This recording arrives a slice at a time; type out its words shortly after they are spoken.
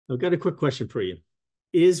I've got a quick question for you.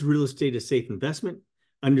 Is real estate a safe investment?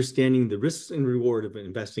 Understanding the risks and reward of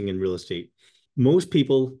investing in real estate. Most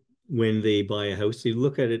people, when they buy a house, they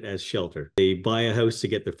look at it as shelter. They buy a house to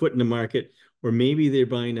get their foot in the market, or maybe they're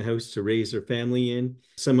buying a house to raise their family in.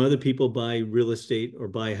 Some other people buy real estate or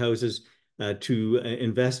buy houses to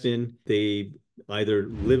invest in. They either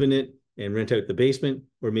live in it and rent out the basement,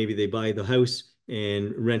 or maybe they buy the house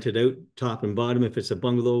and rent it out top and bottom if it's a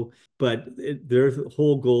bungalow. But their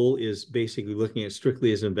whole goal is basically looking at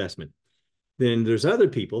strictly as an investment. Then there's other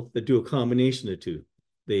people that do a combination of two.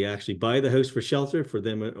 They actually buy the house for shelter for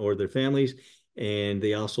them or their families, and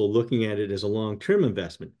they also looking at it as a long-term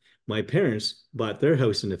investment. My parents bought their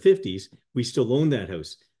house in the 50s. We still own that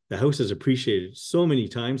house. The house has appreciated so many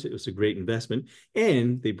times. It was a great investment.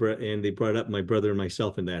 And they brought up my brother and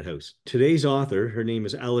myself in that house. Today's author, her name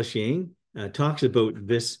is Alice Yang, talks about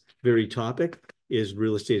this very topic. Is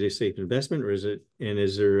real estate a safe investment, or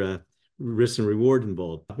is there risk and reward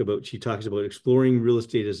involved? She talks about exploring real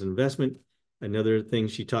estate as an investment. Another thing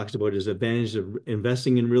she talks about is advantage of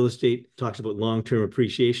investing in real estate, talks about long-term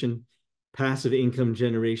appreciation, passive income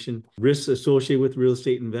generation, risks associated with real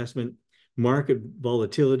estate investment, market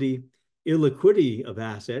volatility, illiquidity of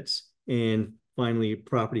assets, and finally,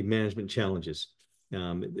 property management challenges.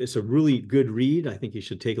 It's a really good read. I think you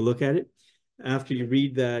should take a look at it. After you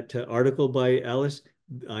read that article by Alice,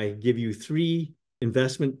 I give you 3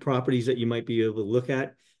 investment properties that you might be able to look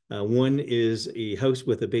at. One is a house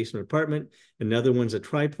with a basement apartment. Another one's a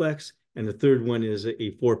triplex. And the third one is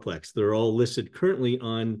a fourplex. They're all listed currently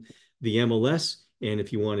on the MLS. And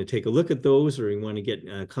if you want to take a look at those, or you want to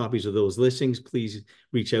get copies of those listings, please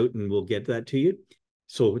reach out and we'll get that to you.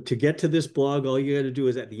 So to get to this blog, all you got to do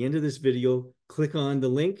is at the end of this video, click on the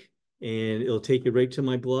link and it'll take you right to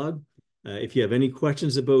my blog. If you have any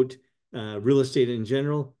questions about real estate in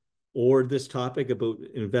general, or this topic about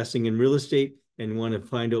investing in real estate and want to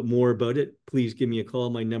find out more about it, please give me a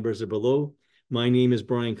call. My numbers are below. My name is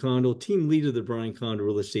Brian Kondo, team leader of the Brian Kondo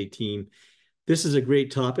Real Estate Team. This is a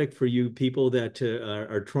great topic for you people that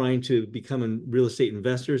are trying to become real estate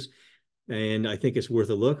investors, and I think it's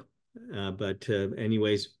worth a look. But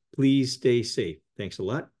anyways, please stay safe. Thanks a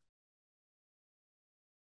lot.